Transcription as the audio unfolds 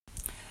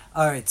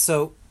All right.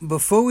 So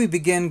before we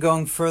begin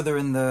going further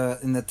in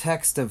the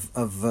text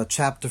of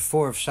chapter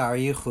 4 of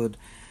Sha'ar Yichud,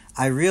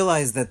 I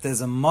realize that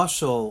there's a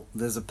mashal,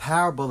 there's a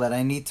parable that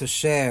I need to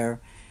share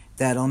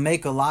that'll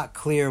make a lot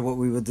clearer what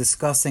we were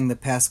discussing the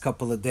past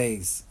couple of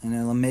days, and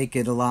it'll make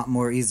it a lot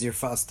more easier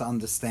for us to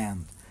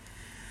understand.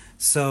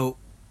 So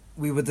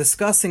we were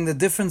discussing the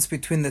difference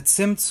between the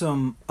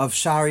tzimtzum of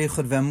Sha'ar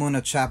Yichud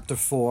Ve'emunah chapter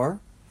 4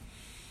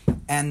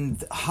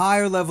 and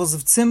higher levels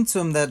of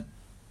tzimtzum that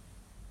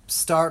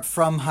start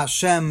from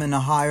Hashem in a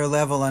higher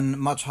level and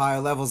much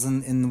higher levels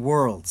in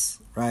worlds,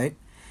 right?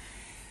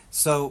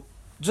 So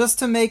just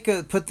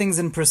to put things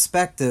in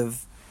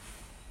perspective,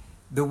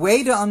 the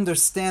way to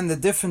understand the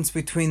difference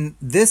between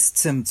this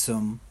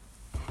tzimtzum,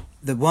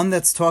 the one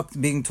that's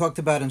being talked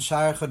about in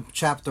Sha'ar Yichud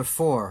chapter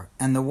 4,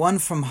 and the one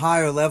from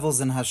higher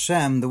levels in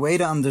Hashem, the way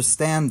to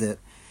understand it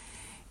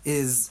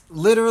is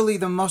literally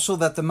the mashal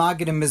that the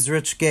Maggid in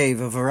Mizrich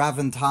gave of a Rav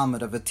and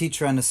Talmud, of a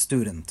teacher and a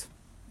student.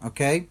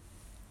 Okay?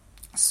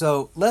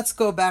 So let's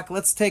go back,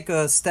 let's take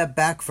a step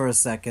back for a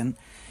second.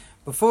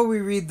 Before we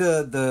read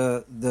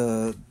the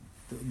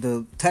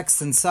text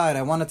inside,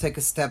 I want to take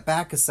a step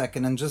back a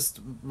second and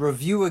just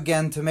review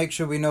again to make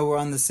sure we know we're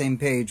on the same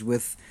page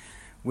with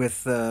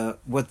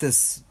what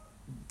this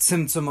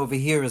tzimtzum over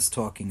here is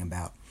talking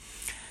about.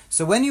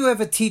 So when you have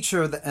a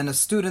teacher and a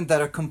student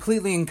that are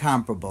completely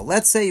incomparable,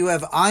 let's say you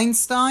have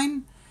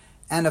Einstein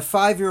and a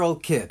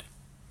 5-year-old kid,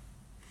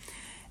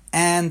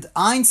 and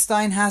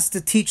Einstein has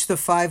to teach the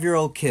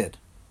 5-year-old kid.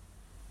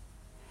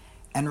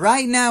 And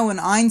right now in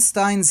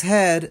Einstein's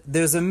head,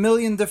 there's a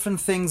million different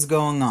things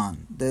going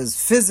on.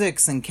 There's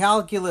physics and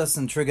calculus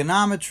and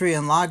trigonometry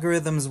and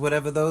logarithms,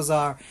 whatever those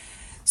are.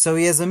 So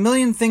he has a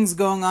million things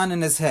going on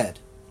in his head.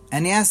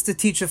 And he has to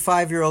teach a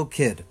 5-year-old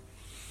kid.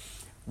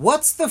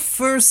 What's the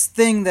first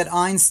thing that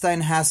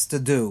Einstein has to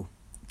do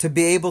to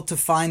be able to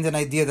find an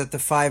idea that the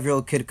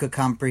 5-year-old kid could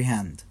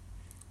comprehend?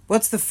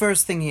 What's the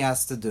first thing he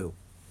has to do?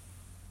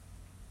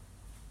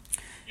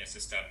 He has to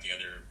stop the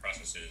other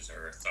processes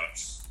or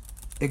thoughts.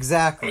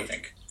 Exactly.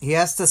 He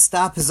has to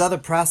stop his other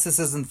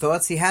processes and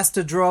thoughts. He has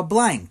to draw a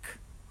blank.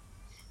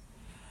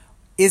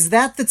 Is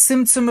that the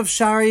tzimtzum of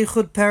Sha'ar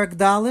Yichud Perek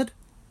Daled?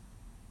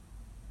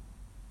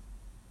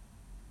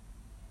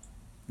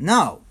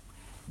 No.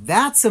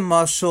 That's a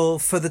mashal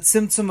for the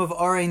tzimtzum of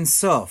Or Ein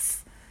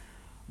Sof.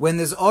 When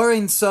there's Or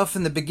Ein Sof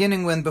in the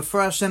beginning, when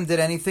before Hashem did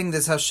anything,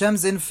 there's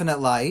Hashem's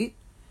infinite light.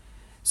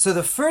 So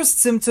the first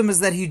tzimtzum is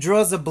that he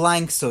draws a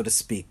blank, so to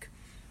speak.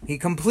 He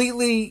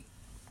completely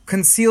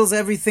conceals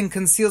everything,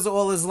 conceals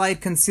all his light,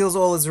 conceals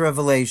all his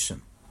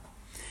revelation.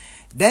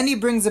 Then he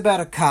brings about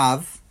a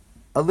kav,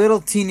 a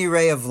little teeny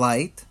ray of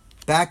light,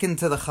 back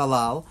into the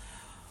halal.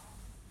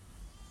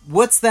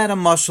 What's that a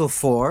mashal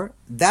for?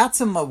 What's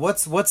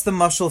the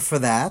mashal for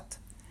that?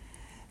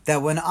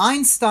 That when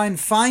Einstein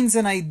finds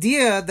an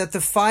idea that the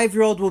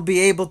 5-year-old will be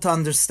able to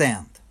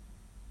understand.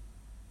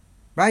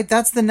 Right?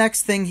 That's the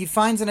next thing. He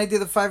finds an idea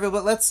the 5-year-old,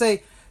 but let's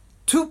say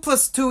 2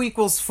 plus 2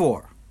 equals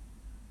 4.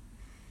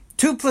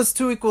 2 plus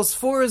 2 equals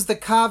 4 is the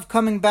kav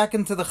coming back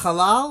into the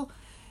halal.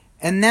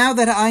 And now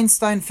that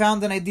Einstein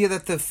found an idea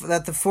that the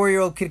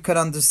 4-year-old kid could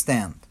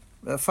understand,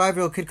 a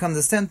 5-year-old kid could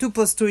understand, 2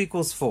 plus 2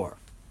 equals 4.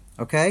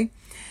 Okay?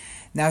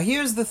 Now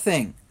here's the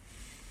thing.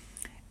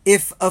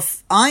 If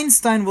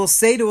Einstein will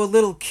say to a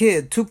little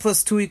kid, 2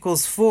 plus 2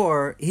 equals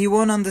 4, he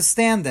won't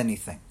understand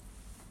anything.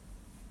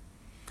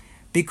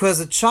 Because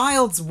a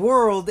child's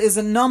world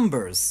isn't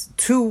numbers.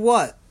 2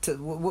 what?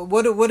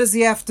 What does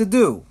he have to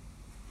do?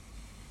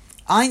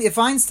 If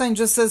Einstein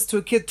just says to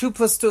a kid, 2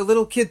 plus 2, a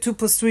little kid, 2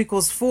 plus 2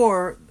 equals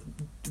 4,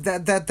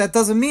 that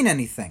doesn't mean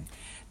anything.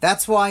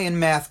 That's why in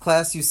math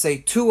class you say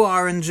 2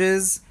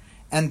 oranges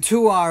and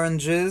 2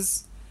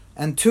 oranges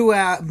and 2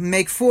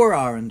 make 4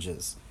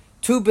 oranges.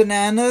 2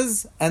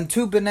 bananas and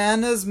 2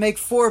 bananas make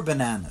 4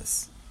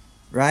 bananas.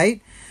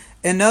 Right?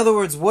 In other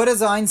words, what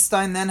does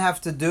Einstein then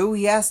have to do?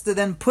 He has to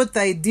then put the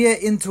idea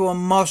into a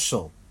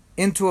mashal,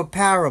 into a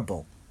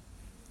parable.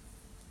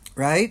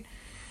 Right?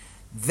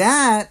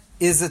 That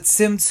is a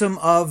tzimtzum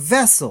of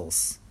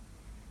vessels.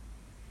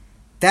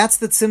 That's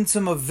the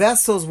tzimtzum of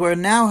vessels where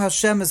now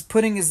Hashem is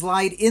putting his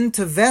light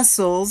into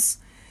vessels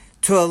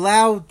to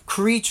allow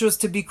creatures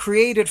to be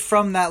created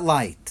from that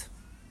light.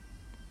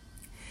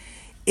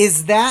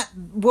 Is that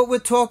what we're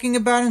talking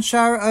about in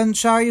Sha'ar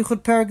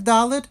Yichud Perek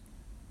Daled?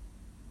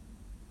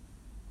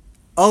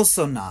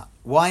 Also not.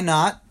 Why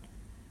not?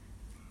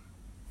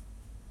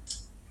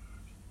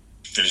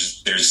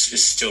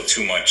 There's still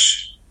too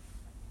much.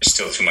 There's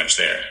still too much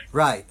there.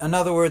 Right. In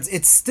other words,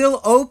 it's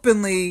still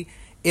openly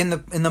in the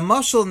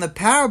mashal, in the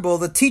parable,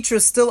 the teacher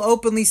is still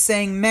openly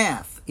saying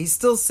math. He's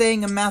still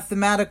saying a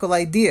mathematical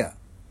idea.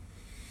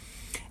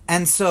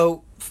 And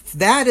so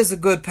that is a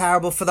good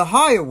parable for the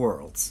higher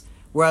worlds,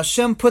 where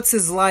Hashem puts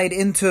his light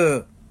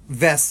into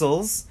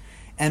vessels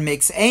and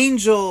makes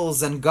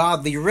angels and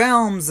godly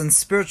realms and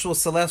spiritual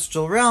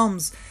celestial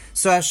realms.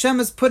 So Hashem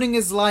is putting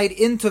his light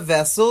into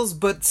vessels,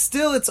 but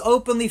still it's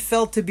openly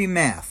felt to be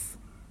math.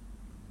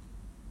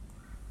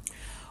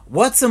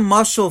 What's a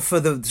mashal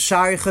for the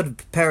Sha'ar Yichud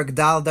Perek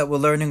Dal that we're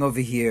learning over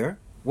here?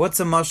 What's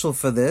a mashal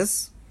for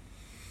this?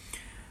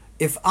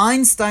 If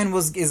Einstein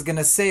is going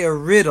to say a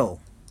riddle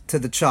to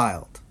the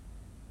child,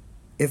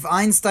 if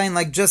Einstein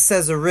just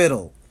says a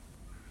riddle,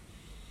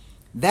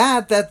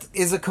 that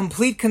is a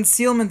complete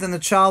concealment, and the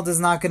child is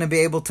not going to be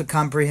able to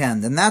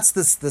comprehend. And that's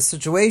the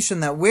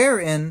situation that we're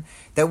in,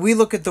 that we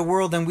look at the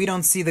world and we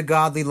don't see the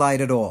godly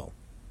light at all.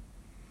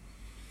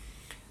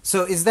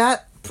 So is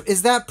that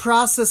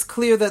process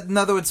clear? That, in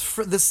other words,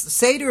 this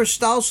Seder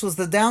Shtalshus,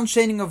 the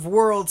downshading of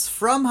worlds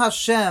from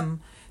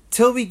Hashem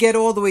till we get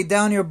all the way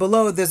down here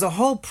below, there's a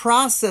whole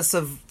process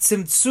of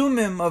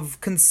tzimtzumim, of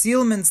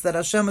concealments that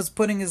Hashem is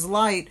putting His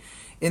light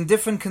in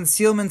different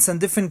concealments and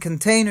different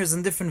containers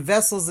and different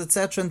vessels,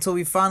 etc., until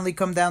we finally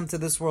come down to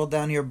this world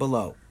down here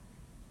below.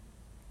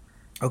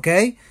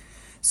 Okay?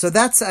 So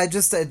that's,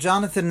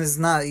 Jonathan is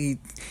not,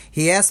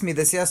 he asked me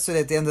this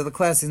yesterday at the end of the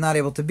class. He's not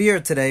able to be here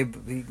today.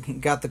 He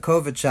got the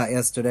COVID shot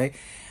yesterday.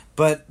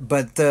 But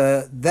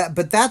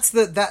that's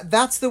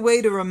the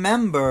way to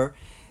remember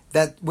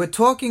that we're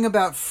talking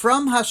about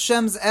from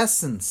Hashem's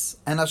essence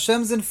and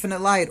Hashem's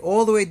infinite light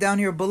all the way down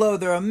here below.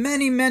 There are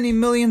many, many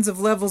millions of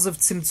levels of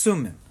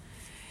tzimtzumim.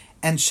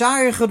 And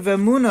Sha'ar Yichud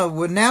Ve'emunah,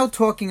 we're now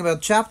talking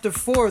about chapter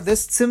 4.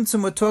 This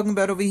tzimtzum we're talking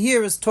about over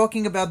here is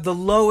talking about the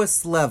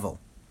lowest level.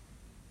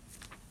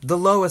 The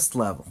lowest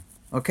level.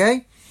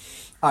 Okay?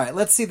 Alright,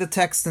 let's see the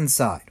text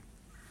inside.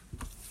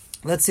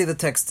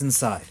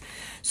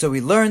 So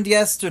we learned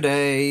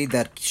yesterday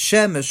that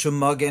Shemesh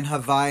U'Magen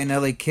Havai and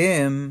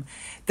Elikim,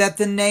 that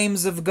the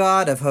names of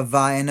God, of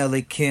Havai and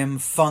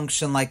Elikim,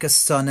 function like a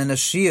sun and a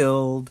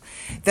shield.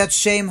 That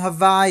Shem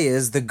Havai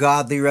is the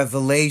godly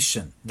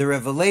revelation, the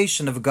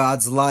revelation of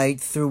God's light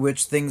through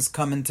which things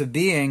come into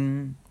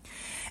being.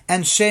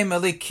 And Shem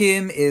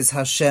Elikim is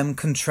Hashem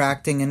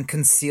contracting and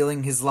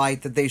concealing His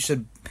light, that they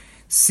should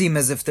seem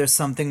as if there's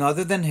something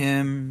other than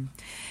Him.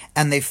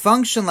 And they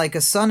function like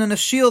a sun and a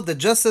shield, that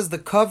just as the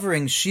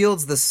covering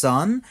shields the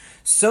sun,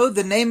 so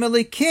the name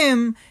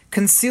Elikim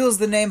conceals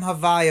the name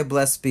Havaya,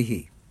 blessed be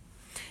He.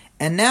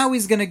 And now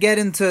he's going to get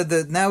into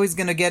the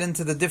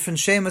different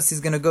shemas.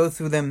 He's going to go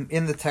through them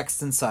in the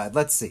text inside.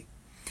 Let's see.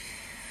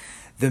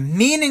 The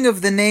meaning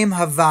of the name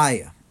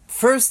Havaya.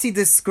 First he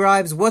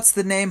describes what's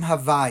the name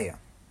Havaya.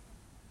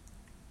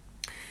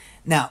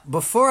 Now,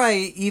 before I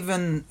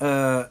even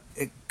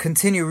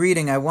continue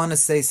reading, I want to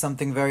say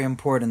something very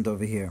important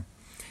over here.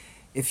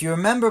 If you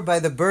remember by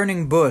the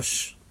burning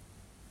bush,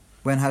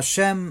 when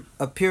Hashem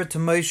appeared to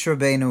Moshe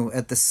Rabbeinu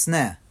at the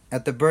sneh,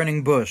 at the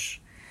burning bush,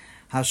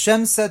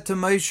 Hashem said to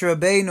Moshe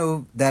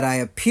Rabbeinu that I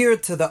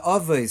appeared to the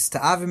Avos, to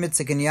Avram,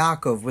 Yitzchak, and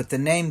Yaakov, with the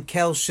name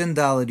Kel Shin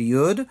Daled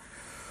Yud,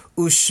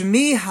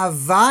 Ushmi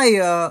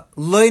Havaya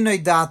Lo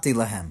Noidati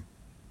Lahem.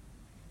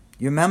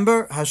 You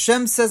remember?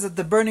 Hashem says at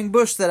the burning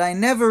bush that I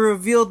never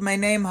revealed my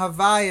name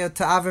Havaya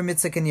to Avram,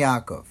 Yitzchak, and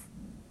Yaakov.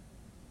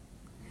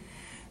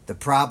 The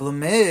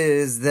problem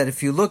is that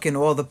if you look in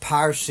all the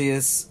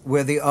parshias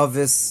where the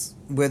Avos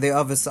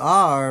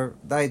are,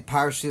 the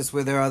parshias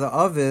where there are the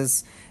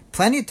Avos,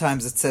 plenty of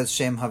times it says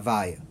Shem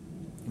Havaya.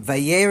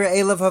 Vayera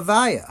Elav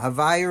Havaya.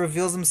 Havaya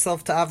reveals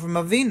himself to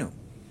Avram Avinu.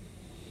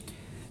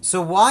 So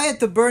why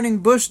at the burning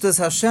bush does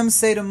Hashem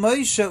say to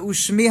Moshe,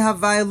 Ushmi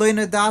Havaya lo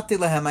nadati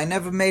lahem, I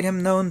never made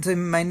him known to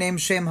my name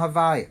Shem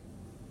Havaya?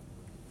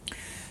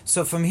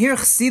 So from here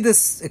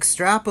Chassidus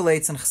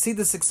extrapolates, and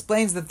Chassidus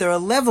explains that there are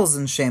levels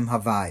in Shem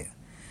Havaya.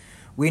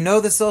 We know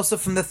this also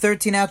from the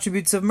 13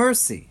 attributes of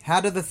mercy. How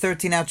do the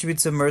 13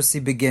 attributes of mercy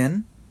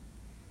begin?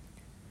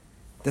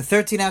 The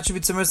 13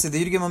 attributes of mercy,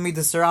 the Yud Gimel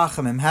Midas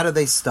Rachamim, how do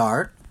they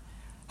start?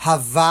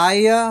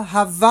 Havaya,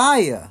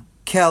 Havaya,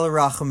 Kel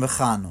Racham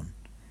V'Chanun.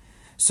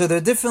 So there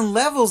are different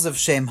levels of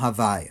Shem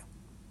Havaya.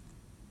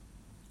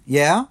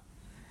 Yeah?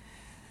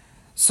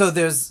 So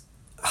there's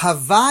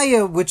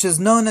Havaya, which is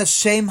known as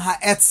Shem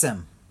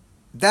Ha'etzem.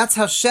 That's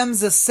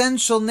Hashem's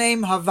essential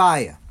name,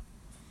 Havaya.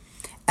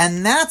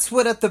 And that's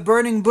what at the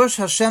burning bush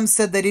Hashem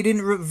said that He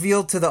didn't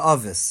reveal to the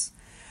Avos.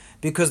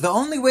 Because the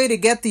only way to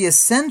get the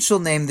essential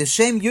name, the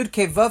Shem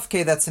Yud-Kei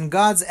Vav-Kei, that's in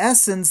God's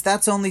essence,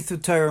 that's only through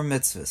Torah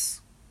mitzvahs,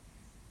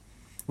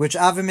 which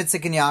Avram,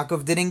 Yitzchak, and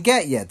Yaakov didn't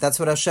get yet. That's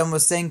what Hashem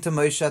was saying to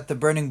Moshe at the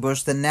burning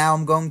bush, that now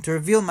I'm going to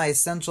reveal my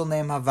essential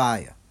name,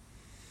 Havaya.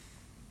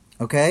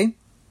 Okay?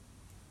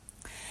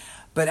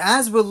 But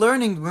as we're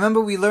learning,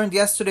 remember we learned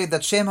yesterday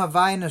that Shem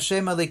Havaya and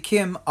Shem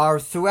Elikim are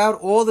throughout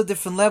all the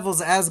different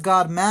levels as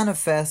God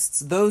manifests.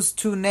 Those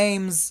two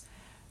names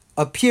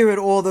appear at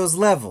all those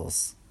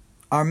levels.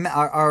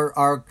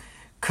 Are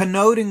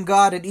connoting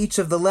God at each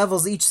of the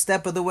levels, each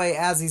step of the way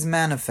as He's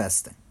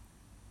manifesting.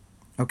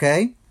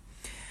 Okay?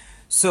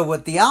 So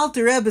what the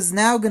Alter Rebbe is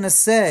now going to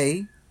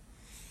say,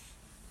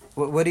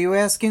 what are you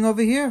asking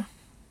over here?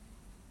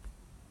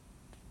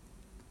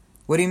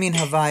 What do you mean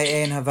Havaya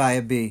A and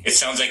Havaya B? It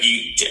sounds like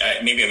you,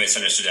 maybe I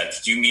misunderstood that.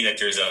 Do you mean that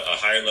there's a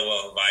higher level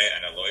of Havaya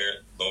and a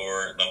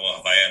lower level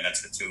of Havaya, and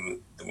that's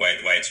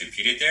why it's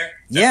repeated there?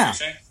 Is that what you're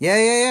saying?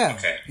 Yeah.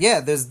 Okay.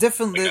 Yeah, there's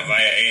different... Like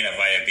Havaya A and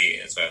Havaya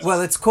B as well.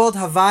 Well, it's called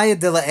Havaya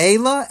de la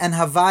Eila and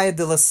Havaya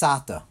de la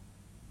Sata.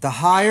 the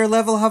higher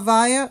level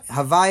Havaya,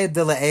 Havaya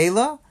de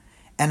La'ela,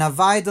 and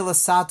Havaya de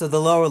Lasata, the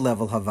lower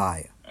level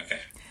Havaya. Okay.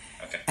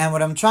 And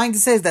what I'm trying to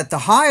say is that the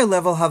higher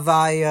level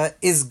Havaya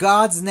is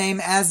God's name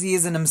as He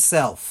is in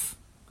Himself,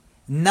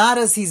 not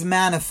as He's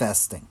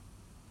manifesting.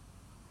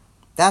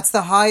 That's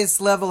the highest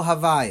level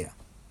Havaya.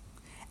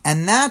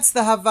 And that's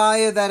the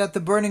Havaya that at the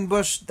burning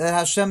bush that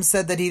Hashem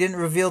said that He didn't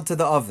reveal to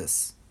the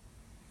Ovis.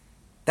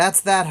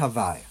 That's that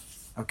Havaya.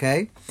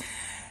 Okay?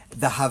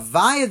 The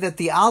Havaya that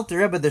the Alter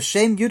Rebbe, the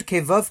Shem Yud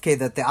Kei Vav Kei,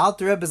 that the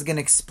Alter Rebbe is going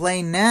to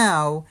explain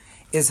now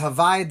is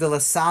Havaya de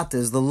Lasata,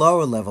 is the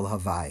lower level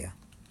Havaya.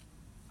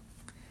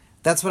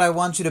 That's what I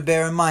want you to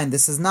bear in mind.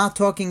 This is not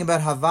talking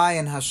about Havaya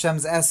and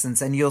Hashem's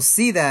essence, and you'll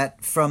see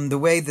that from the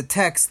way the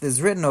text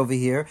is written over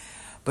here.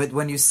 But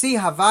when you see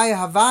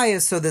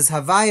Havaya, so there's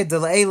Havaya de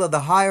La'ela,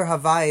 the higher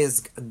Havaya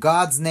is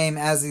God's name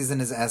as He's in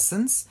His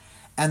essence,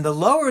 and the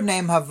lower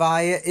name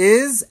Havaya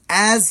is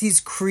as He's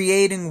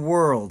creating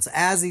worlds,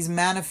 as He's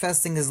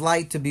manifesting His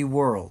light to be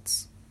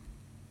worlds.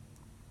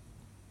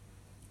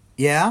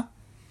 Yeah?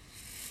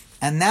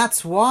 And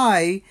that's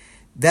why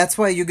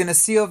you're going to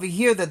see over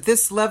here that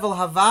this level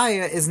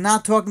Havaya is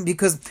not talking,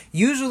 because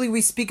usually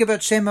we speak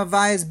about Shem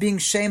Havaya as being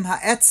Shem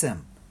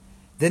Ha'etzem,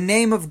 the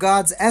name of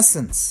God's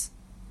essence.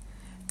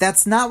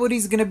 That's not what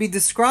he's going to be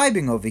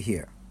describing over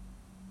here.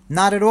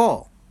 Not at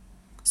all.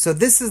 So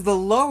this is the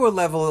lower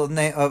level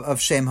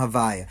of Shem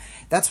Havaya.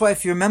 That's why,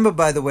 if you remember,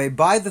 by the way,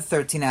 by the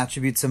 13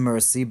 attributes of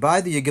mercy,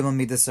 by the Yigimel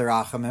Midas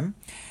Arachamim,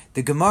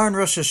 the Gemara in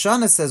Rosh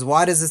Hashanah says,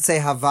 why does it say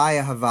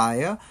Havaya,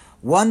 Havaya?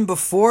 One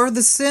before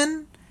the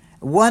sin,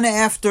 one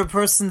after a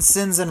person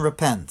sins and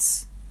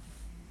repents.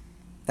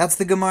 That's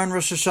the Gemara in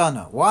Rosh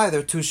Hashanah. Why?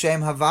 There are two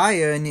Shem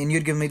Havaya in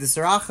Yud Gimel Midas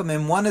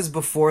Arachamim. One is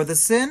before the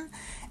sin,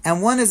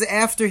 and one is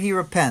after he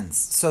repents.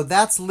 So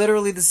that's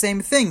literally the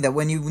same thing, that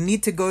when you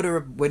need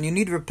when you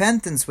need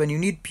repentance, when you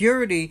need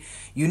purity,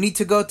 you need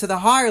to go to the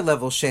higher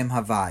level Shem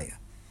Havaya.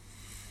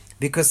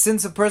 Because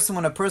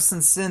when a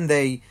person sin,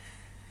 they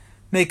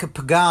make a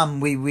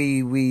pagam,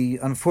 we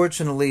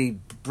unfortunately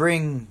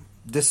bring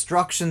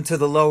destruction to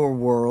the lower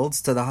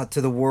worlds, to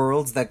the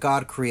worlds that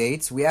God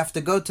creates. We have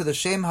to go to the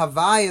Shem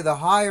Havaya, the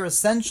higher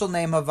essential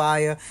name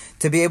Havaya,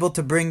 to be able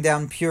to bring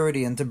down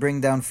purity and to bring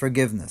down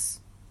forgiveness.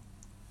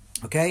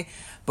 Okay?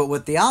 But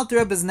what the Alter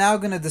Rebbe is now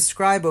going to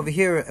describe over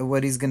here,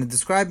 what he's going to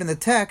describe in the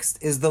text,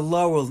 is the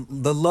lower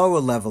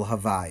level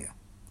Havaya,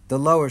 the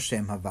lower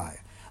Shem Havaya.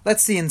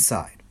 Let's see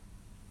inside.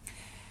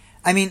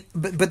 I mean,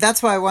 but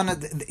that's why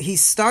he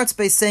starts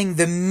by saying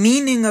the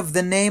meaning of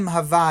the name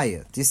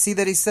Havaya. Do you see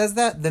that he says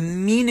that? The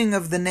meaning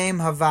of the name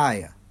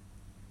Havaya.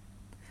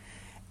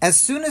 As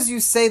soon as you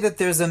say that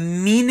there's a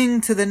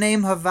meaning to the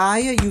name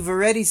Havaya, you've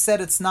already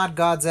said it's not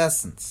God's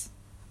essence.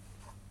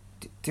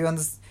 Do you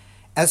understand?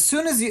 As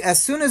soon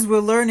as we're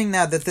learning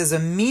now that there's a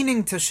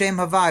meaning to Shem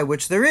Havaya,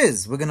 which there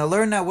is, we're going to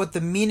learn now what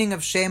the meaning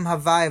of Shem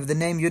Havaya, of the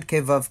name Yud Kei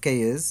Vav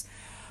Kei is.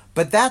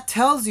 But that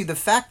tells you, the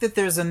fact that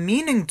there's a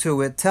meaning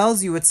to it,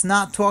 tells you it's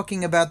not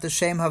talking about the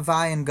Shem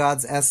Havaya in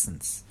God's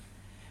essence.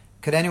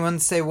 Could anyone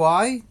say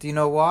why? Do you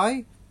know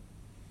why?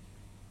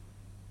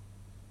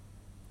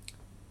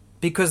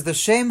 Because the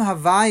Shem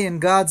Havaya in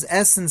God's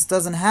essence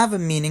doesn't have a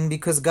meaning,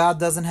 because God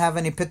doesn't have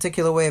any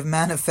particular way of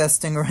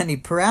manifesting or any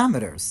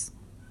parameters.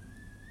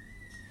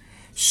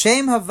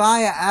 Shem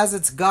Havaya, as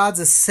it's God's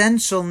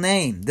essential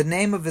name, the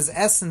name of His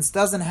essence,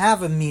 doesn't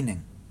have a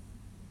meaning.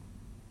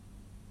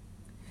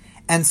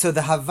 And so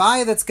the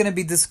Havaya that's going to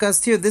be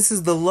discussed here, this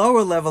is the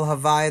lower level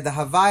Havaya, the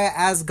Havaya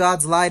as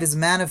God's light is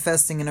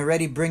manifesting and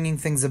already bringing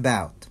things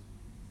about.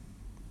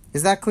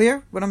 Is that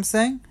clear, what I'm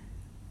saying?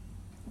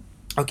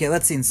 Okay,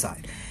 let's see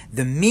inside.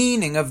 The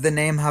meaning of the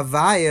name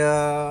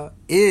Havaya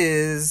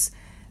is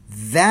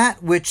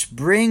that which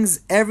brings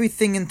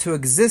everything into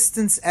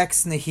existence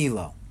ex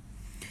nihilo.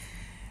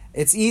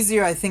 It's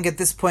easier, I think, at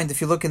this point,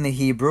 if you look in the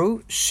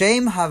Hebrew.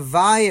 Shem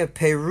Havaya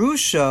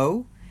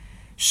Perusho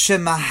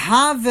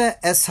Shemahave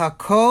Es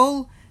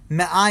Hakol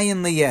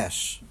Me'ayin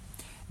Liyesh.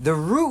 The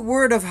root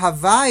word of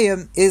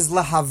Havaya is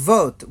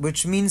lahavot,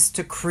 which means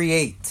to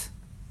create.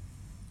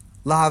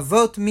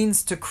 Lahavot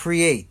means to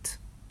create.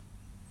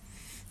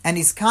 And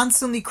he's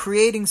constantly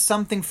creating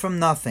something from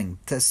nothing.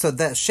 So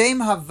that Shem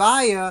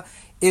Havaya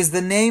is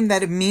the name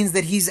that it means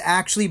that he's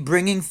actually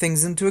bringing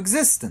things into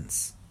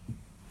existence.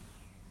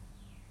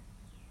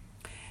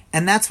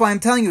 And that's why I'm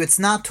telling you, it's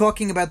not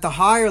talking about the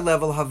higher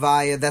level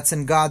Havaya that's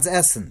in God's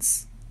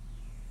essence.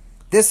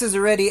 This is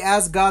already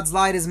as God's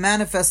light is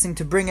manifesting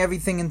to bring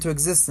everything into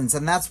existence.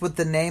 And that's what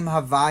the name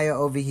Havaya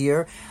over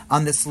here,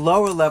 on this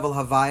lower level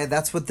Havaya,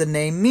 that's what the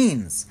name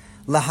means.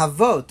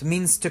 Lahavot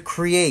means to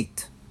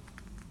create.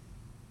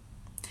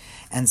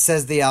 And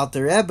says the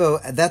Alter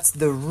Rebbe, that's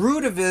the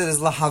root of it is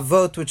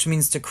lahavot, which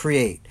means to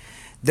create.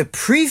 The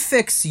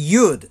prefix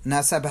Yud,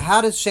 now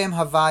how does Shem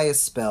Havaya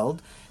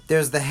spelled?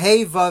 There's the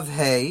Hey Vav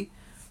Hey,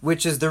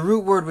 which is the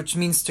root word which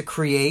means to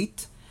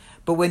create.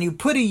 But when you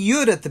put a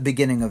Yud at the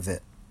beginning of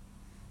it,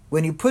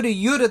 when you put a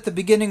Yud at the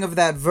beginning of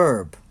that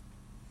verb,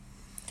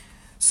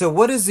 so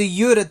what does a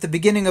Yud at the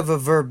beginning of a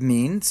verb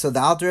mean? So the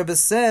Alter Rebbe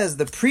says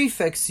the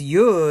prefix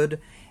Yud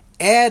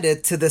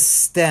added to the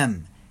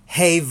stem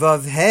Hey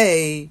Vav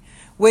Hey.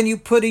 When you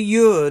put a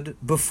Yud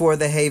before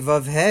the Hey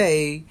Vav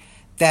Hey,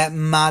 that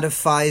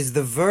modifies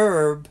the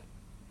verb,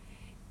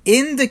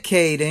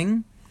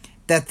 indicating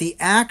that the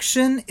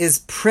action is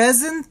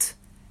present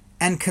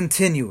and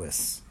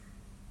continuous.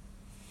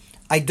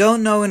 I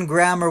don't know in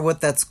grammar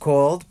what that's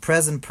called,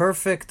 present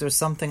perfect or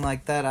something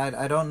like that.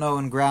 I don't know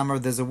in grammar,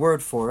 there's a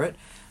word for it,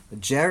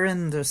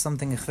 gerund or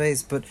something,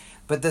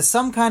 but there's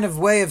some kind of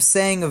way of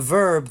saying a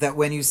verb that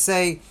when you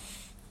say,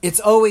 it's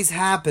always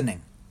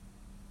happening.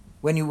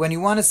 When you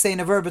want to say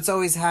in a verb, it's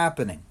always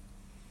happening.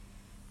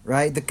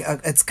 Right?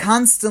 It's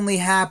constantly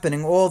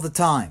happening all the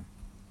time.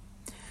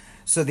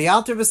 So the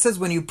Alter Rebbe says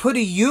when you put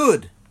a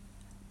Yud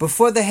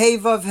before the Hey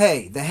Vav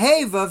Hey, the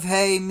Hey Vav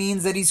Hey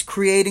means that he's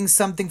creating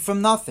something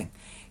from nothing.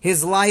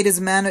 His light is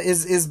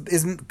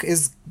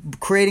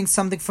creating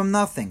something from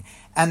nothing.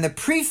 And the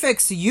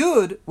prefix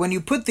Yud, when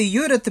you put the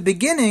Yud at the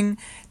beginning,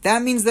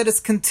 that means that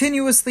it's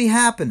continuously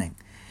happening.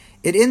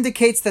 It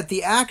indicates that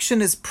the action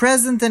is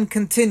present and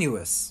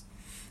continuous.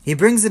 He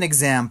brings an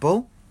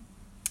example.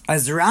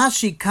 As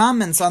Rashi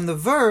comments on the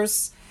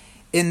verse,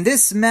 in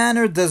this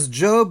manner does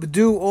Job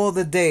do all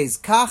the days.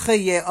 Kacha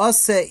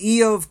ye'aseh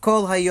Iyov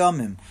kol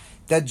hayomim.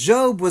 That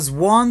Job was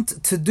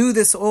wont to do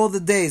this all the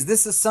days.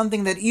 This is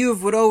something that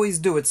Iyov would always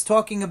do. It's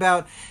talking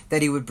about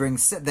that he would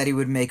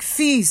make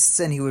feasts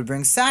and he would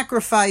bring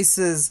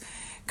sacrifices.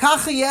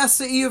 Kacha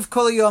ye'aseh Iyov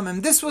kol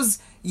hayomim. This was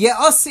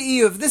ye'aseh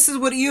Iyov. This is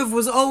what Iyov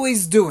was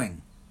always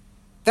doing.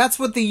 That's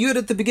what the Yud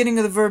at the beginning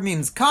of the verb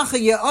means. Kacha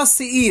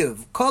ye'aseh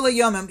Iyov kol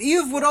hayomim.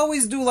 Iyov would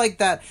always do like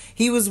that.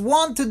 He was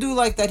wont to do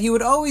like that. He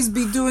would always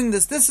be doing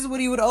this. This is what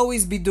he would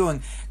always be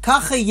doing.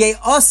 Kacha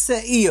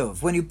ye'aseh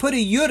Iyov. When you put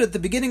a Yud at the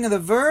beginning of the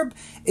verb,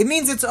 it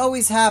means it's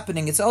always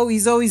happening. He's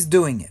always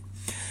doing it.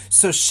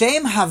 So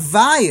Shem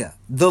Havaya,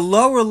 the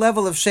lower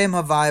level of Shem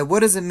Havaya, what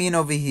does it mean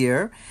over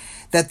here?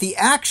 That the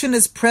action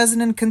is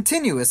present and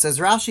continuous. As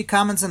Rashi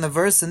comments on the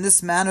verse, in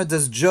this manner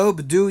does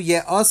Job do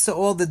ye'aseh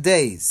all the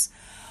days.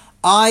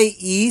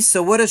 I.e.,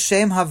 so what does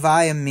Shem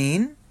Havaya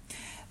mean?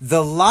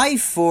 The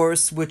life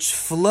force which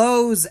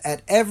flows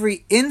at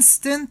every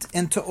instant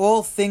into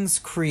all things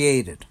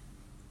created.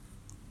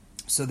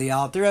 So the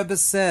Alter Rebbe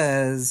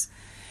says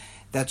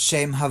that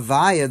Shem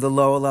Havaya, the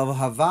lower level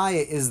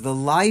Havaya, is the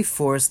life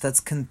force that's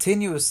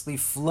continuously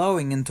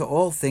flowing into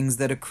all things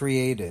that are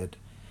created.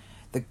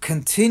 The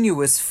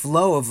continuous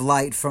flow of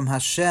light from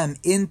Hashem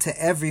into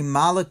every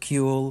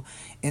molecule,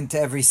 into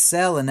every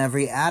cell and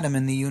every atom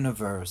in the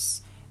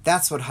universe.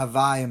 That's what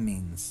Havaya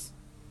means.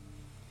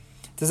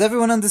 Does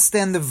everyone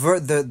understand the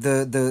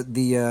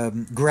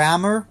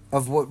grammar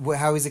of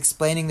how he's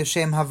explaining the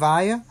Shem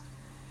Havaya?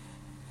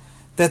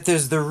 That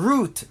there's the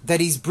root that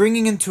he's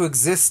bringing into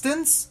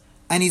existence,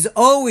 and he's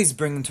always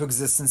bringing into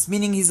existence,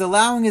 meaning he's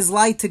allowing his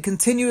light to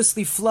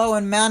continuously flow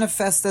and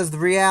manifest as the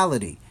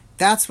reality.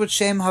 That's what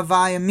Shem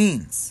Havaya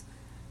means.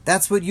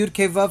 That's what Yud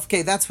Kei Vav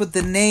Kei. That's what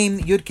the name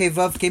Yud Kei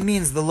Vav Kei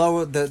means.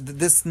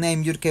 This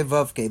name Yud Kei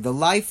Vav Kei, the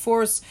life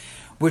force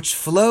which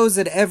flows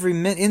at every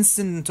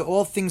instant into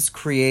all things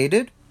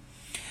created,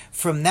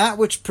 from that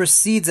which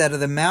proceeds out of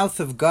the mouth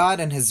of God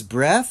and His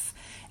breath,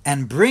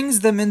 and brings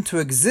them into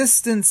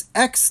existence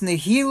ex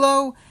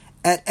nihilo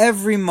at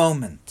every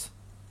moment.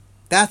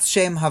 That's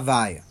Shem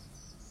Havaya.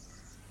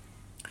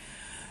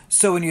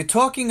 So when you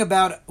talk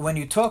about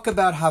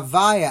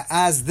Havaya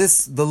as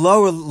the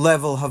lower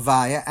level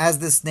Havaya, as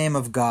this name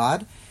of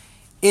God,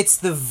 it's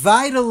the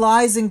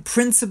vitalizing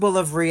principle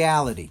of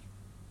reality.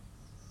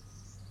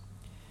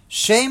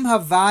 Shem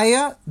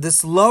Havaya,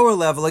 this lower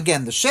level,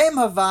 again, the Shem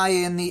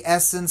Havaya in the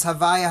essence,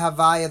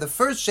 Havaya, the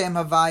first Shem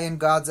Havaya in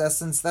God's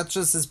essence, that's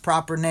just his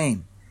proper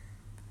name.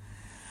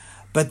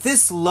 But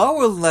this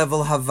lower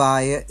level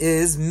Havaya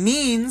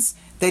means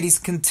that he's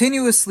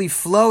continuously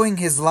flowing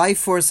his life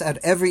force at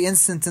every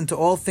instant into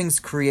all things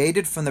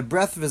created from the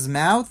breath of his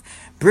mouth,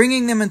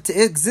 bringing them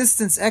into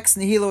existence ex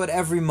nihilo at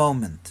every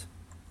moment.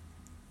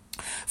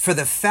 For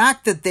the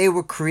fact that they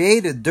were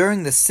created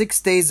during the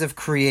 6 days of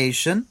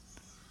creation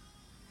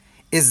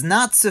is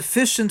not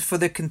sufficient for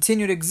their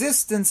continued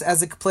existence,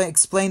 as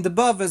explained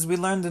above, as we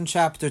learned in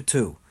chapter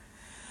 2.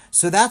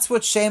 So that's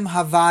what Shem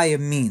Havaya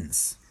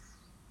means.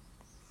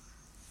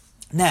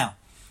 Now,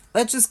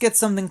 let's just get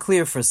something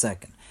clear for a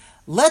second.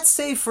 Let's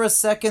say for a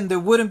second there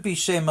wouldn't be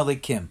Shem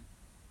Elikim.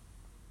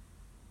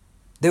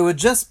 There would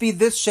just be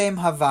this Shem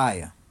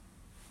Havaya.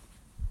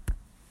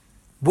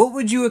 What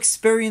would you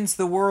experience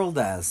the world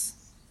as?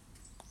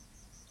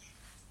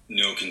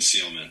 No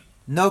concealment.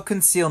 No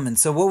concealment.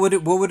 So what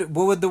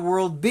would the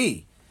world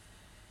be?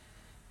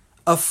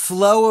 A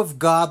flow of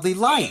godly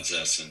light. God's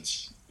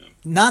essence. Yeah.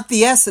 Not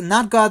the essence,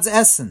 not God's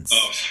essence.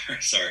 Oh,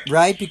 sorry.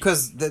 Right?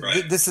 Because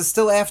this is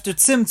still after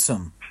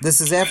Tzimtzum.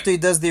 This is after he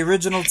does the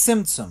original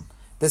Tzimtzum.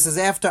 This is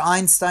after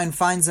Einstein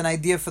finds an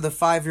idea for the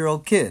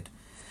 5-year-old kid.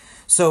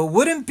 So it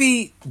wouldn't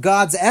be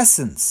God's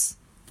essence.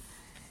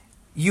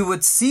 You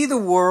would see the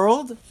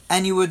world,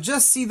 and you would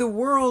just see the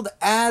world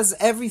as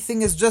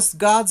everything is just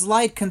God's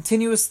light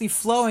continuously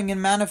flowing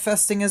and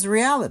manifesting as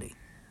reality.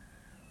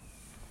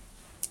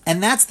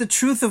 And that's the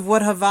truth of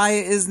what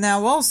Havaya is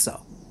now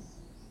also.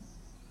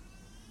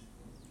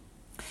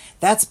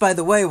 That's, by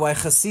the way, why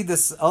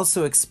Chassidus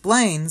also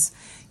explains,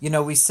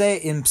 we say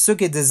in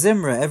Psuke de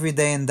Zimra every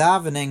day in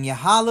davening,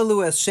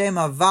 Yahalalu es Shem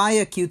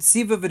Havaya ki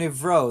utziva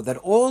v'nivro, that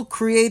all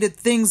created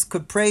things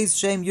could praise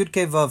Shem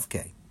Yudke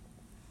Vavke.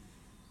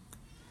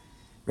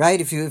 Right?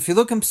 If you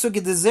look in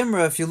Psuke de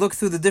Zimra, if you look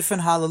through the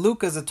different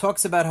Halalukas, it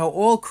talks about how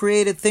all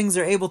created things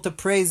are able to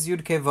praise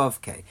Yudke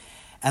Vavke.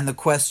 And the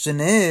question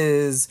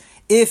is,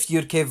 if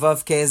Yudke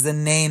Vavke is the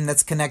name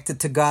that's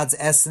connected to God's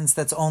essence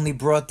that's only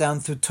brought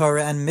down through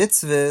Torah and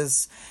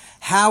mitzvahs,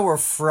 how are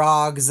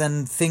frogs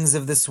and things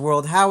of this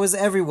world, how is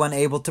everyone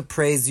able to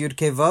praise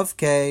Yudke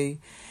Vavke?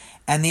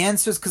 And the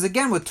answer is because,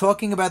 again, we're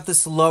talking about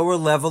this lower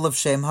level of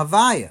Shem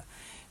Havaya.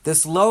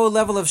 This lower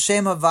level of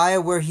Shem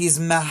Havaya where he's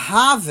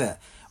Mehave,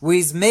 where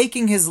he's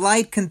making his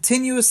light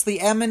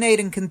continuously emanate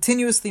and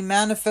continuously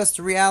manifest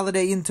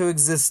reality into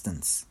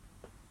existence.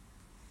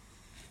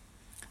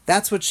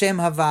 That's what Shem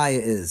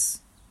Havaya is.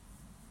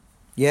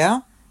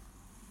 Yeah?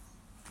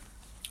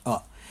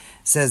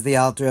 Says the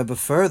Alter Rebbe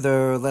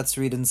further, let's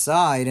read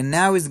inside, and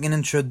now he's going to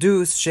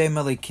introduce Shem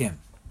Elikim.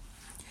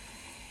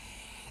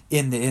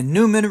 In the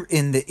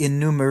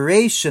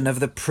enumeration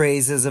of the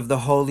praises of the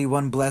Holy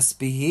One, blessed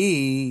be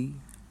He,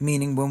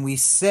 meaning when we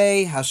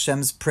say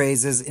Hashem's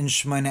praises in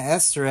Shemona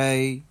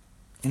Esrei,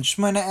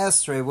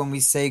 when we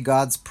say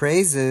God's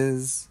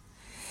praises,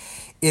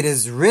 it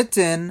is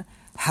written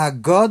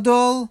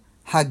Hagodol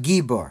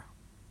Hagibor.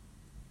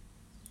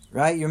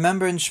 Right? You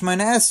remember in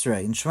Shemona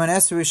Esrei. In Shemona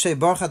Esrei we say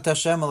Baruch Atah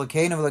Hashem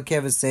Elokeinu v'Elokei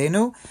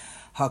Avosseinu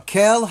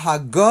Hakel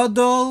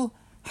Hagodol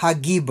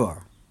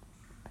Hagibor.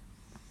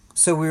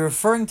 So we're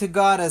referring to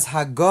God as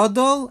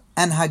Hagodol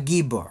and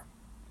Hagibor.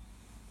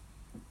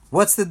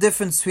 What's the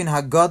difference between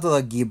Hagodol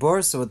and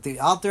Hagibor? So what the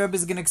Alter Rebbe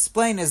is going to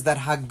explain is that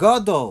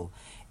Hagodol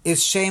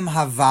is Shem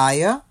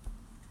Havaya,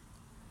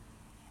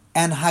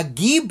 and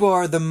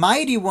Hagibor, the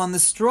mighty one, the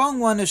strong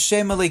one, is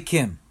Shem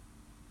Elikim.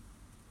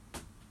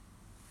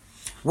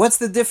 What's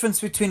the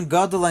difference between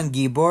Gadol and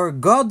Gibor?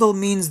 Gadol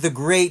means the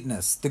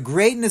greatness. The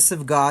greatness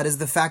of God is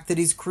the fact that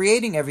He's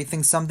creating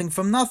everything, something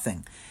from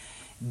nothing.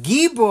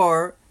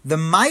 Gibor, the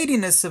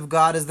mightiness of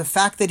God, is the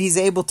fact that He's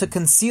able to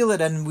conceal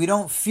it and we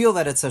don't feel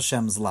that it's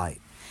Hashem's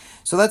light.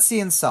 So let's see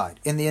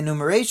inside. In the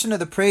enumeration of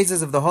the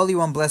praises of the Holy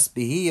One, blessed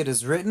be He, it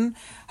is written,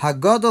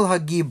 Hagadol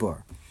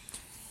Hagibor,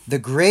 the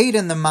great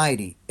and the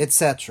mighty,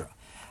 etc.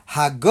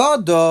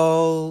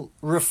 Hagadol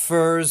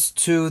refers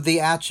to the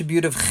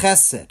attribute of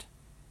Chesed.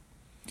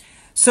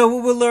 So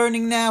what we're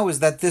learning now is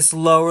that this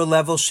lower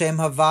level Shem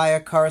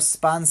Havaya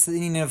corresponds to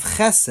the meaning of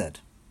Chesed.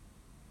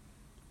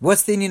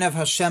 What's the meaning of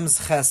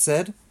Hashem's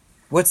Chesed?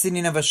 What's the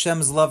meaning of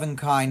Hashem's loving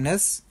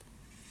kindness?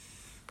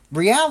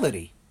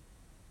 Reality.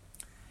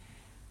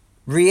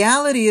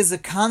 Reality is a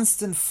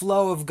constant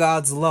flow of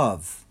God's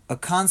love, a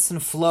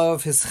constant flow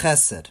of His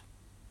Chesed.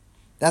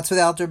 That's what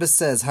the Alter Rebbe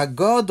says.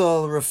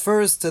 Hagodol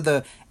refers to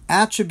the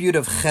attribute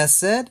of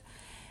Chesed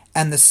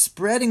and the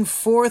spreading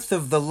forth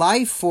of the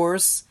life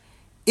force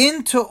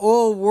into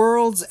all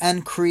worlds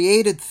and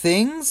created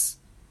things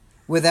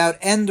without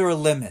end or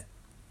limit.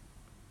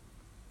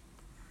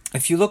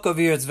 If you look over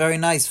here, it's very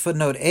nice.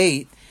 Footnote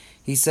 8,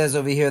 he says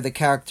over here, the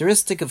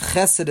characteristic of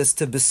Chesed is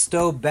to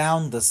bestow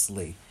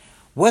boundlessly.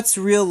 What's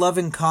real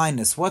loving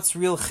kindness? What's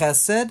real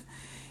Chesed?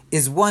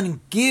 Is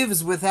one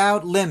gives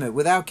without limit,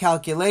 without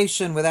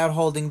calculation, without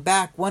holding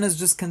back. One is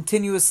just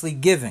continuously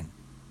giving.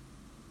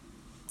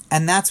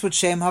 And that's what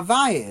Shem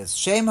Havaya is.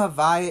 Shem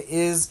Havaya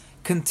is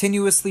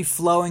continuously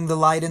flowing the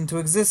light into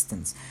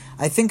existence.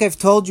 I think I've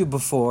told you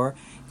before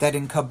that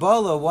in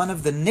Kabbalah, one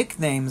of the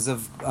nicknames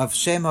of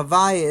Shem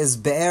Havaya is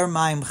Be'er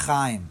Maim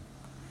Chaim.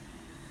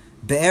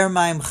 Be'er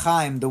Maim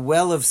Chaim, the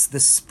well of the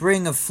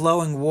spring of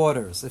flowing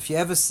waters. If you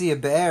ever see a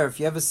be'er, if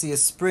you ever see a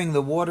spring,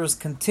 the water is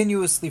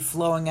continuously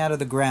flowing out of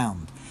the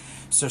ground.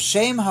 So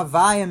Shem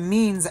Havaya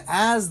means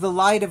as the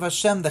light of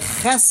Hashem, the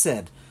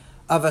chesed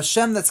of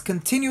Hashem that's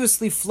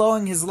continuously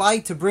flowing His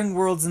light to bring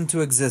worlds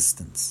into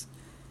existence.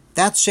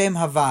 That's Shem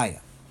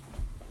Havaya.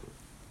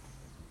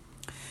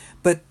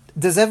 But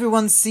does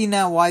everyone see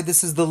now why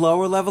this is the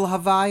lower level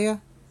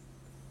Havaya?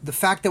 The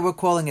fact that we're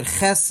calling it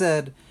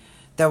Chesed,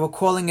 that we're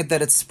calling it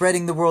that it's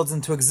spreading the worlds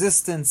into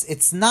existence,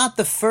 it's not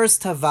the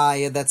first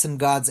Havaya that's in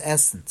God's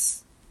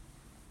essence.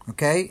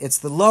 Okay? It's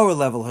the lower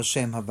level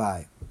Hashem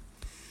Havaya.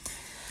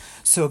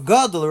 So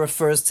Gadol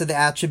refers to the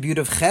attribute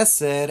of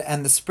Chesed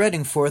and the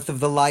spreading forth of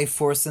the life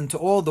force into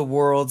all the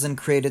worlds and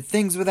created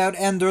things without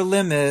end or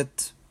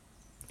limit,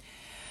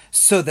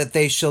 so that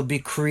they shall be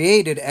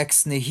created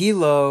ex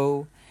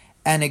nihilo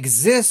and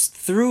exist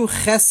through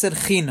chesed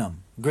chinam,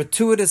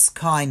 gratuitous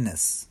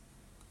kindness.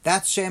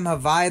 That's Shem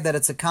Havaya, that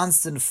it's a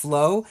constant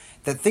flow,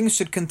 that things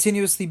should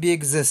continuously be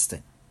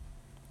existing.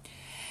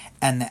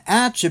 And the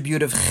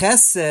attribute of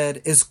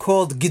chesed is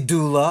called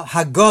gedula,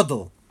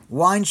 hagodol.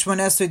 Why in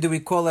Shemona Esrei do we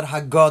call it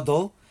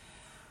hagodol?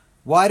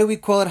 Why do we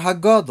call it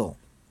hagodol?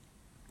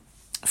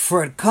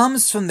 For it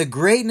comes from the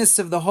greatness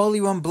of the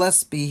Holy One,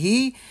 blessed be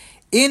He,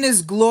 in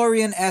his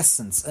glory and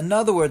essence. In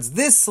other words,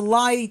 this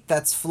light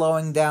that's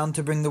flowing down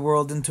to bring the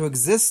world into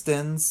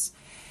existence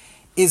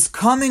is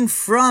coming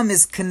from,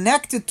 is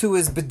connected to,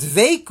 is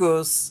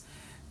bedveikus,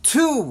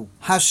 to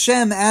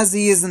Hashem as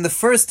he is in the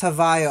first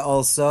Havaya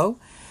also,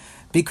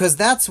 because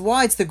that's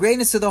why it's the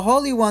greatness of the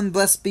Holy One,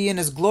 blessed be in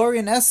his glory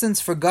and essence,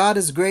 for God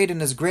is great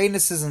and his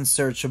greatness is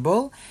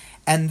unsearchable,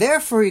 and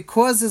therefore he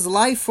causes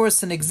life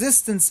force and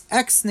existence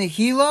ex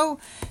nihilo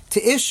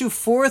to issue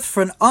forth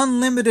for an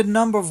unlimited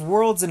number of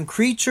worlds and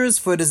creatures,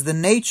 for it is the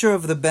nature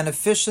of the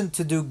beneficent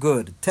to do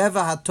good.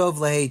 Teva hatov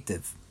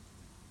lehetiv.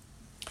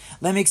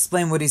 Let me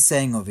explain what he's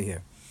saying over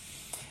here.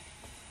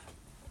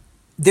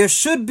 There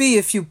should be,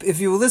 if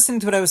you were listening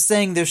to what I was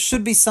saying, there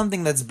should be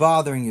something that's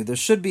bothering you. There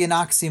should be an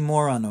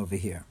oxymoron over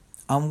here.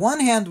 On one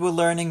hand, we're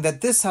learning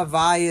that this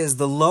Havaya is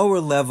the lower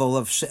level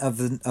of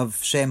Shem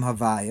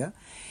Havaya.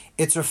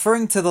 It's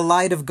referring to the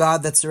light of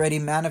God that's already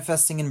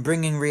manifesting and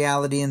bringing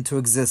reality into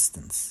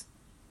existence.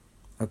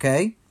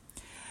 Okay?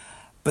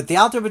 But the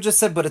Alter Rebbe just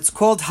said, but it's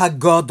called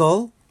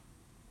Hagodol,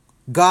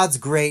 God's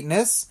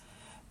greatness,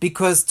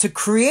 because to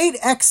create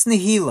ex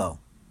nihilo,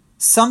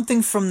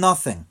 something from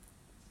nothing,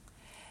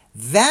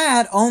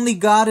 that only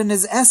God in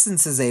his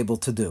essence is able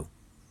to do.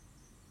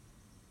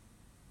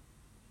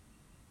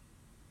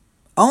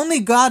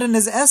 Only God in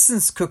his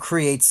essence could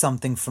create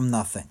something from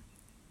nothing.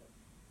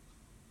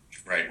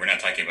 Right, we're not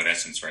talking about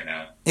essence right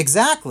now.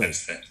 Exactly.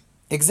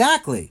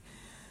 Exactly.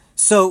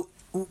 So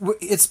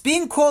it's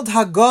being called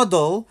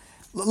Hagodol.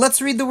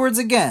 Let's read the words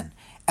again.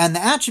 And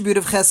the attribute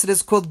of Chesed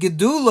is called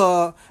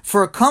Gedula,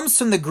 for it comes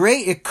from the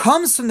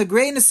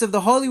greatness of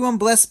the Holy One,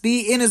 blessed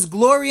be in his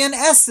glory and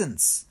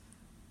essence.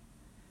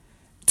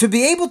 To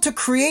be able to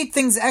create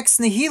things ex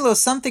nihilo,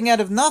 something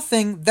out of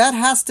nothing, that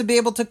has to be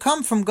able to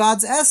come from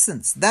God's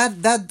essence.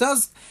 That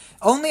does,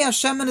 only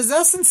Hashem in his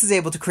essence is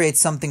able to create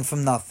something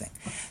from nothing.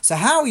 So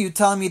how are you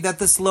telling me that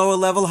this lower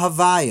level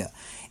Havaya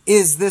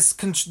is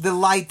the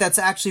light that's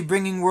actually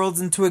bringing worlds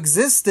into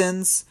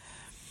existence?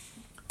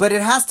 But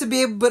it has to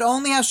be, but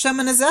only Hashem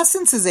in his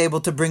essence is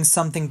able to bring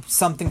something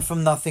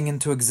from nothing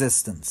into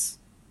existence.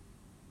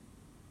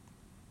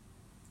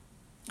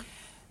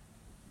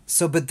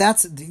 So, but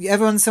that's,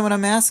 everyone understand what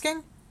I'm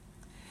asking?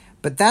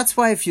 But that's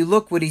why if you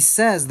look what he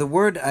says, the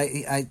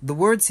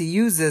words he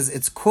uses,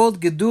 it's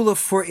called Gedula,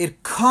 for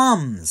it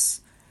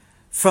comes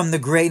from the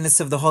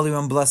greatness of the Holy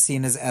One, blessed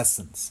in his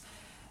essence.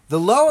 The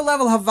lower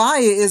level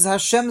Havaya is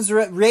Hashem's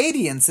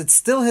radiance. It's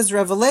still his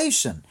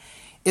revelation.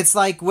 It's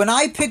like when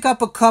I pick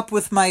up a cup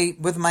with my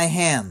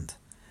hand.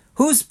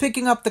 Who's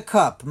picking up the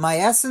cup? My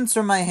essence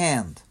or my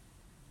hand?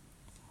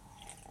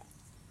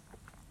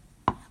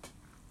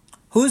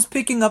 Who's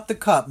picking up the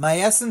cup? My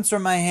essence or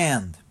my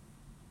hand?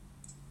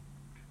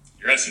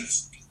 Your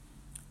essence.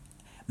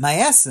 My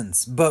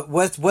essence. But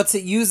what's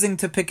it using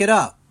to pick it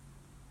up?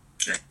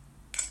 Sure.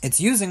 It's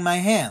using my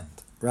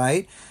hand,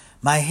 right?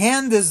 My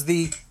hand is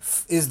the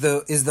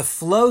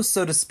flow,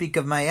 so to speak,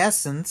 of my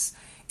essence.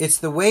 It's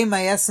the way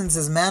my essence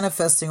is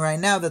manifesting right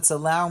now that's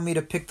allowing me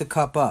to pick the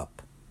cup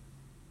up.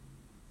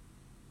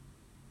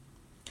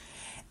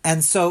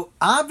 And so,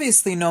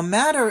 obviously,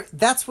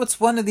 that's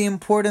what's one of the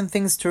important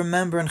things to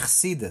remember in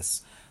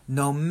Chassidus.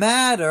 No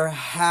matter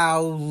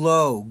how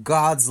low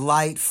God's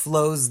light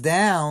flows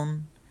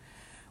down,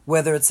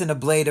 whether it's in a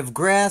blade of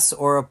grass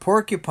or a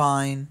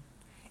porcupine,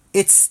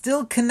 it's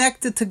still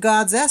connected to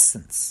God's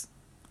essence.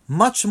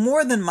 Much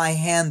more than my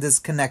hand is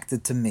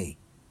connected to me.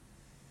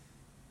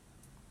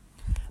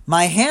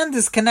 My hand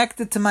is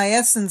connected to my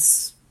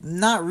essence,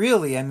 not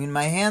really. I mean,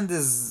 my hand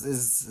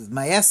is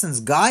my essence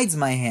guides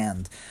my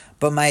hand,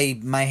 but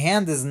my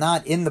hand is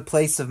not in the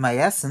place of my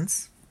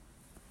essence.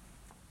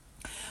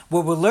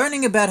 What we're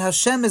learning about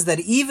Hashem is that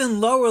even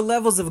lower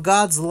levels of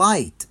God's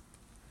light,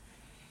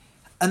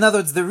 in other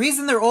words, the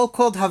reason they're all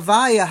called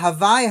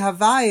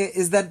Havaya,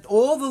 is that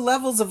all the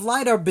levels of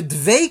light are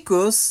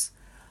bedveikus,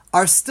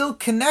 are still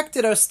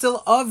connected, are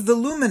still of the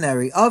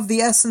luminary, of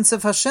the essence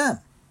of Hashem.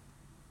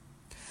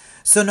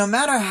 So no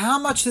matter how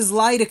much his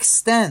light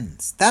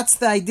extends, that's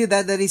the idea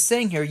that he's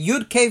saying here,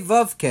 Yud Kei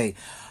Vav Kei,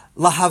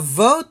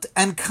 lahavot,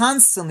 and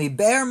constantly,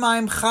 be'er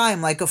ma'im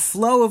chaim, like a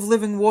flow of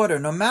living water.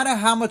 No matter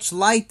how much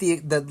light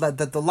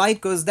that the light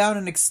goes down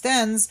and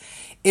extends,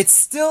 it's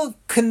still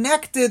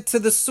connected to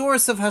the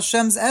source of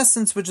Hashem's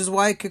essence, which is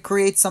why it could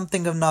create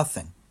something of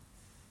nothing.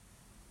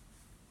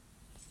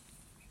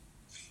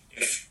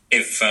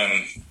 If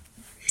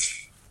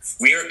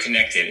we are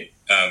connected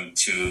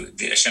to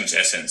the Hashem's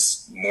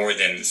essence more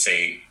than,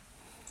 say,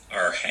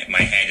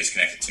 my hand is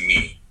connected to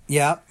me.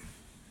 Yeah.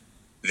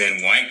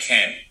 Then why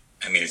can't?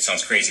 I mean, it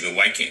sounds crazy, but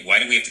why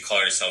do we have to call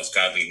ourselves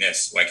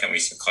godliness? Why can't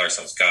we call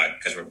ourselves God?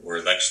 Because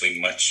we're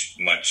actually much,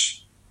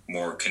 much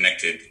more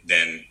connected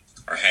than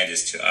our hand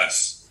is to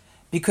us.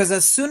 Because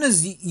as soon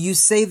as you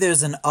say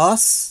there's an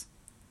us,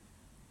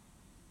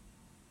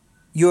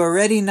 you're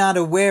already not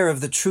aware of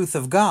the truth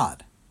of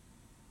God.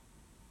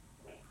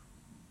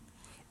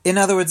 In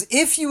other words,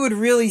 if you would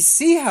really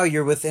see how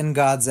you're within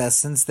God's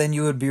essence, then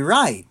you would be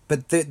right.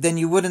 But then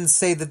you wouldn't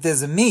say that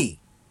there's a me.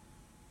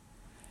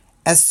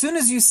 As soon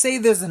as you say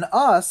there's an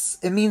us,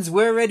 it means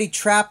we're already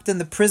trapped in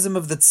the prism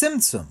of the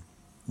tzimtzum.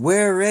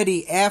 We're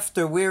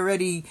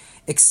already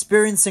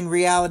experiencing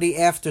reality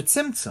after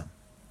tzimtzum.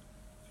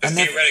 But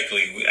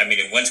theoretically, I mean,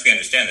 once we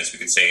understand this, we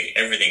could say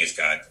everything is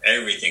God.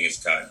 Everything is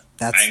God.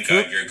 I'm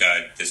true. God, you're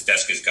God, this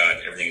desk is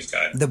God, everything is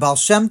God. The Baal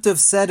Shem Tov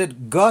said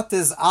it, Gott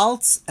is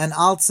Alts and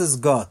Alts is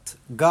Gott.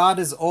 God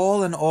is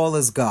all and all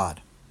is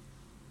God.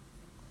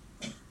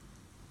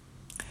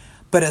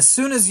 But as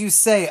soon as you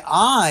say,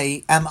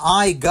 I am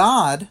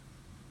God,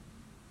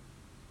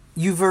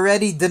 you've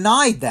already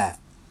denied that.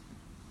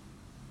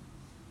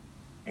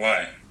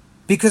 Why?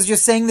 Because you're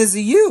saying there's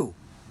a you.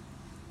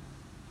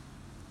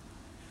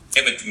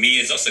 Yeah, but me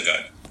is also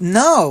God.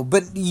 No,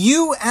 but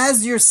you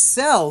as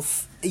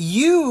yourself,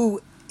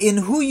 you in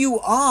who you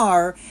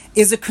are,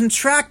 is a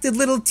contracted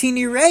little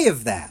teeny ray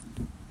of that.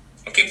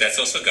 Okay, but that's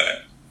also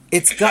God.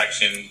 It's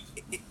contraction.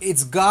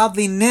 It's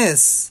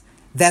godliness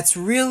that's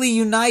really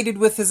united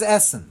with his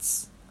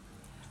essence.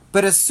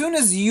 But as soon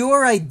as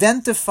you're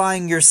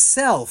identifying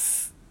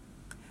yourself,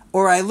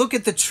 or I look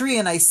at the tree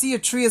and I see a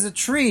tree as a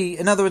tree,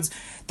 in other words,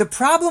 the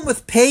problem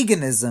with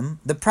paganism,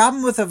 the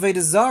problem with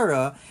Avodah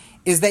Zarah,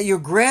 is that you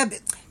grab...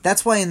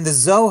 That's why in the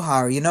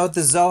Zohar, you know what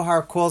the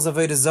Zohar calls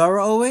Avodah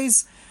Zarah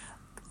always?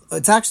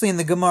 It's actually in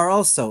the Gemara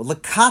also.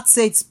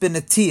 Lekatzetz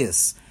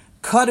benetias,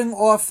 cutting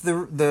off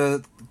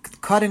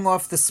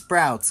the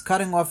sprouts,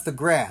 cutting off the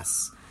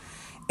grass.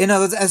 In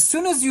other words, as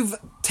soon as you've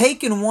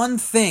taken one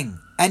thing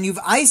and you've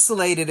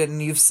isolated it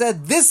and you've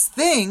said this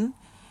thing,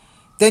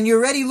 then you're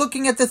already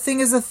looking at the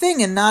thing as a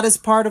thing and not as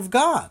part of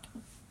God.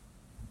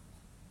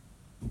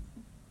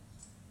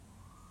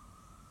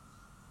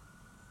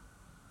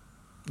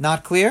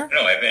 Not clear?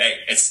 No,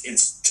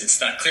 it's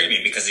not clear to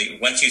me because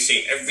once you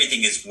say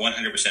everything is 100%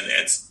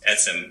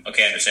 etzem,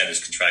 okay, I understand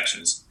there's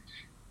contractions,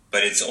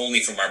 but it's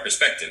only from our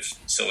perspective.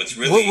 So it's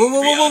really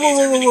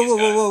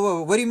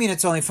whoa. What do you mean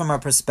it's only from our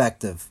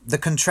perspective? The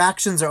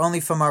contractions are only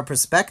from our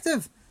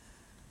perspective?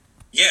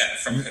 Yeah,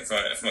 from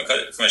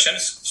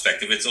Hashem's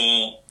perspective, it's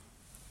all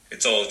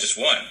just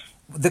one.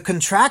 The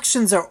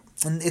contractions are.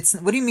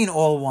 What do you mean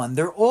all one?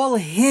 They're all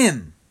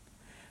Him.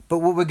 But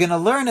what we're going to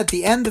learn at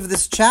the end of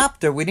this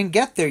chapter, we didn't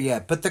get there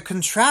yet, but the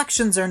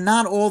contractions are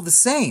not all the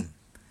same.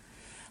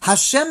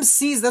 Hashem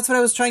sees, that's what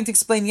I was trying to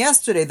explain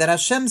yesterday, that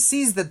Hashem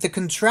sees that the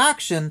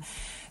contraction,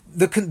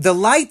 the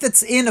light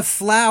that's in a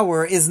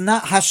flower is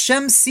not,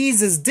 Hashem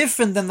sees is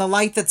different than the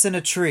light that's in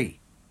a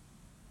tree.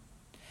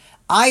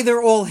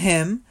 Either all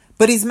Him,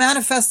 but He's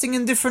manifesting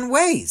in different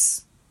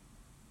ways.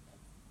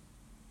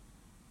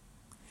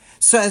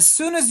 So as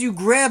soon as you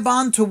grab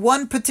onto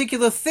one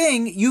particular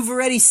thing, you've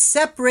already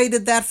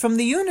separated that from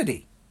the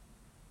unity.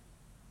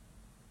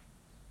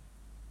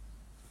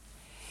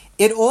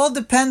 It all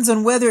depends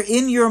on whether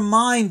in your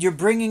mind you're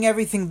bringing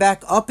everything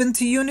back up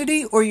into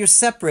unity or you're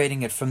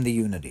separating it from the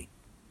unity.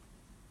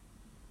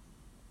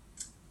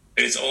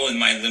 But it's all in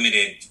my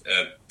limited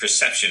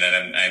perception that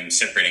I'm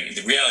separating.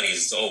 The reality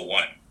is it's all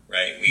one,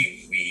 right?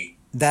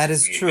 That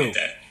is true.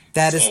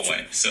 That is true.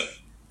 One. So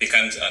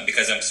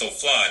because I'm so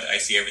flawed, I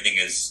see everything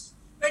as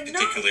but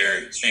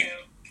particular thing.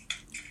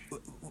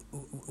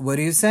 What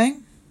are you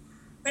saying?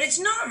 But it's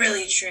not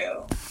really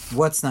true.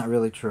 What's not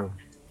really true?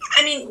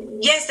 I mean,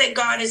 yes, that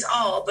God is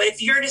all, but if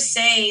you're to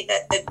say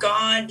that the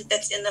God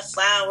that's in the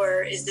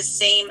flower is the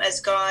same as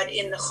God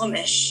in the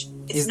Chumash,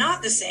 it's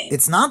not the same.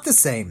 It's not the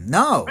same.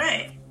 No.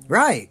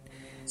 Right.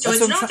 So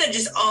that's it's not that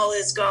just all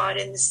is God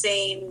in the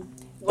same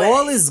way.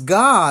 All is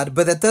God,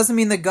 but that doesn't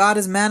mean that God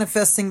is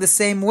manifesting the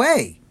same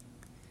way.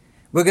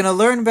 We're going to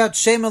learn about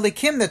Shem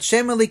Elikim, that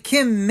Shem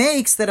Elikim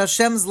makes that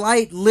Hashem's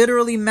light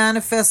literally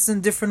manifests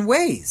in different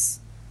ways.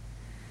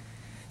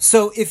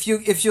 So if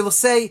you'll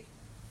say,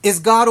 is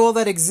God all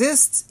that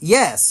exists?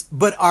 Yes.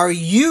 But are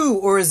you,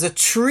 or is a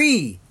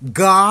tree,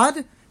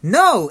 God?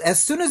 No.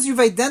 As soon as you've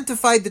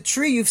identified the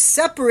tree, you've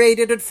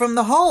separated it from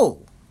the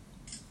whole.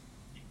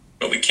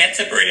 But we can't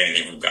separate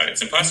anything from God.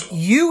 It's impossible.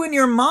 You in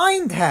your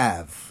mind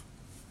have.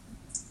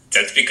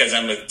 That's because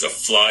I'm a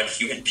flawed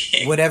human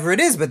being. Whatever it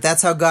is, but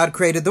that's how God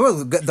created the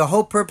world. The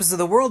whole purpose of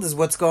the world is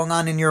what's going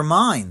on in your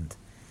mind.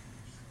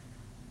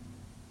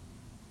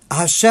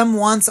 Hashem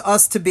wants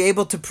us to be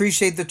able to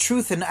appreciate the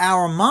truth in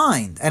our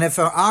mind. And if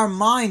in our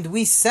mind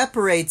we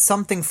separate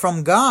something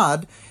from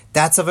God,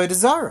 that's Avodah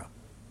Zarah.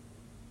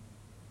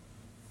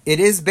 It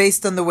is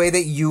based on the way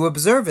that you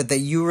observe it, that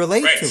you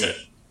relate to it.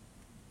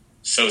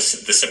 So the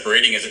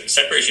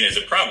separation is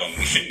a problem.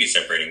 We shouldn't be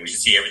separating. We should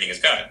see everything as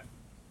God.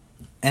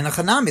 And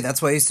Hanami,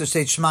 that's why I used to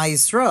say Shema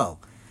Yisrael.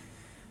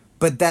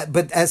 But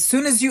as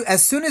soon as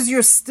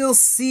you're still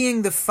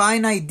seeing the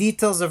finite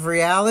details of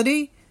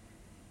reality,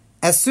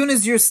 as soon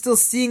as you're still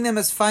seeing them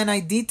as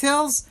finite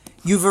details,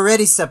 you've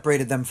already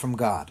separated them from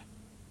God.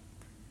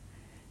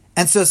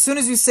 And so as soon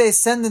as you say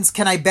ascendance,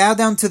 can I bow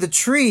down to the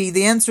tree?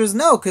 The answer is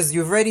no, because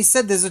you've already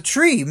said there's a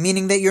tree,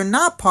 meaning that you're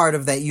not part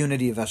of that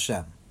unity of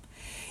Hashem.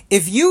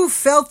 If you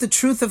felt the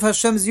truth of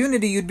Hashem's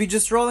unity, you'd be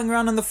just rolling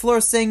around on the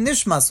floor saying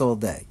Nishmas all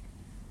day.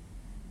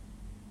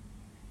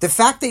 The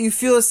fact that you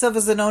feel yourself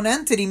as a known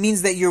entity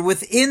means that you're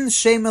within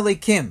Shem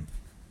Elikim.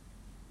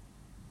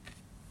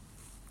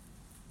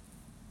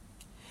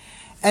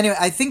 Anyway,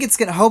 I think it's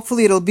gonna.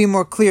 Hopefully, it'll be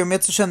more clear.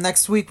 Mitzvah Shem,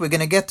 next week we're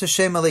gonna get to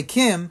Shem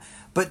Elikim,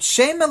 but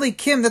Shem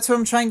Elikim. That's what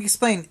I'm trying to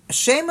explain.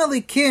 Shem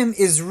Elikim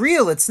is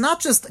real. It's not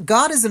just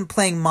God isn't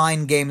playing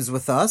mind games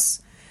with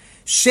us.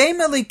 Shem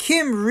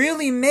Elikim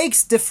really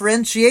makes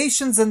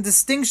differentiations and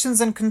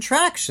distinctions and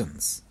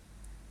contractions.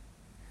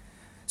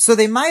 So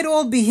they might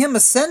all be Him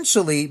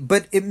essentially,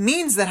 but it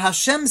means that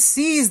Hashem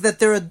sees that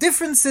there are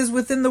differences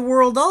within the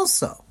world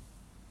also.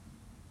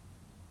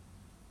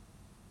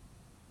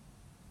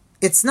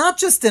 It's not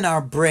just in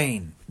our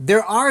brain.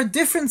 There are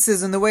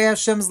differences in the way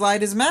Hashem's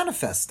light is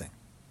manifesting.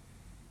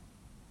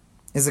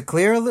 Is it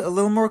clear? A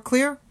little more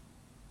clear?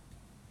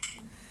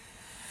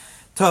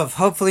 Tov,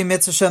 hopefully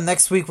Mitzvah Shem,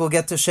 next week we'll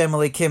get to Shem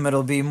Elikim.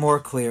 It'll be more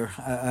clear.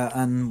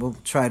 And we'll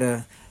try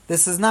to...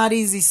 This is not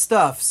easy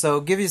stuff, so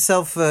give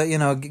yourself, we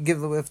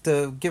have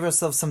to give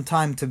ourselves some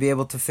time to be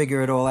able to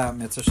figure it all out,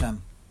 Mitzvah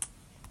Shem.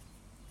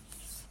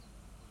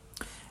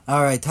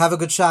 All right, have a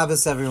good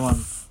Shabbos,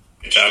 everyone.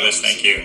 Good Shabbos, thank you.